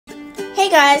Hey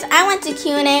guys, I went to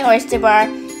A Oyster Bar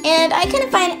and I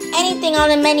couldn't find anything on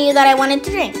the menu that I wanted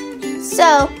to drink.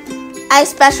 So, I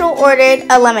special ordered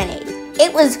a lemonade.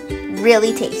 It was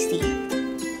really tasty.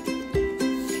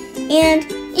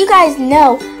 And you guys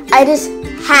know I just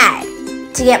had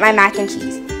to get my mac and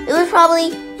cheese. It was probably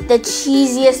the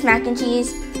cheesiest mac and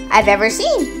cheese I've ever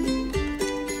seen.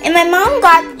 And my mom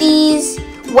got these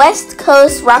West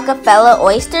Coast Rockefeller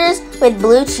oysters with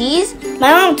blue cheese.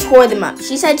 My mom tore them up.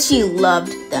 She said she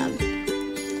loved them.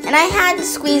 And I had to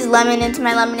squeeze lemon into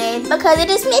my lemonade because it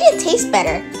just made it taste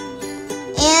better.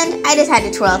 And I just had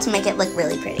to twirl to make it look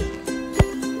really pretty.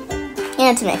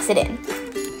 And to mix it in.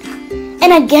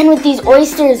 And again with these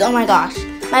oysters, oh my gosh.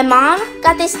 My mom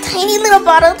got this tiny little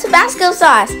bottle of Tabasco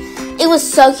sauce. It was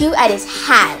so cute, I just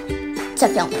had to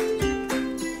film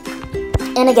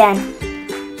it. And again,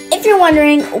 if you're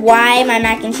wondering why my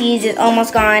mac and cheese is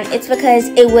almost gone, it's because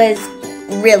it was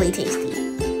really tasty.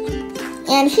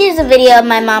 And here's a video of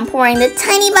my mom pouring the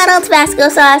tiny bottle of Tabasco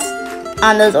sauce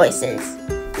on those oysters.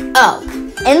 Oh,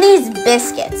 and these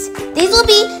biscuits. These will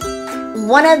be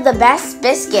one of the best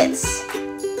biscuits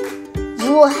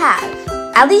you will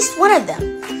have. At least one of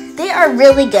them. They are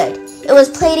really good. It was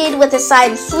plated with a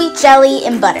side of sweet jelly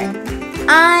and butter.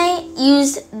 I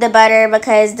used the butter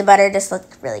because the butter just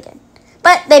looked really good.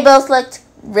 But they both looked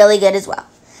really good as well.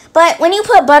 But when you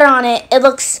put butter on it, it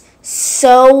looks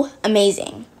so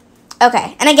amazing.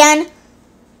 Okay, and again,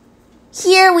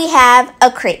 here we have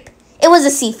a crepe. It was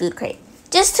a seafood crepe.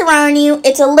 Just to warn you,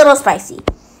 it's a little spicy.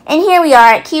 And here we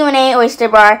are at A Oyster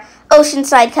Bar,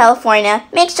 Oceanside, California.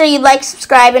 Make sure you like,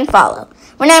 subscribe, and follow.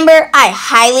 Remember, I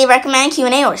highly recommend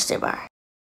A Oyster Bar.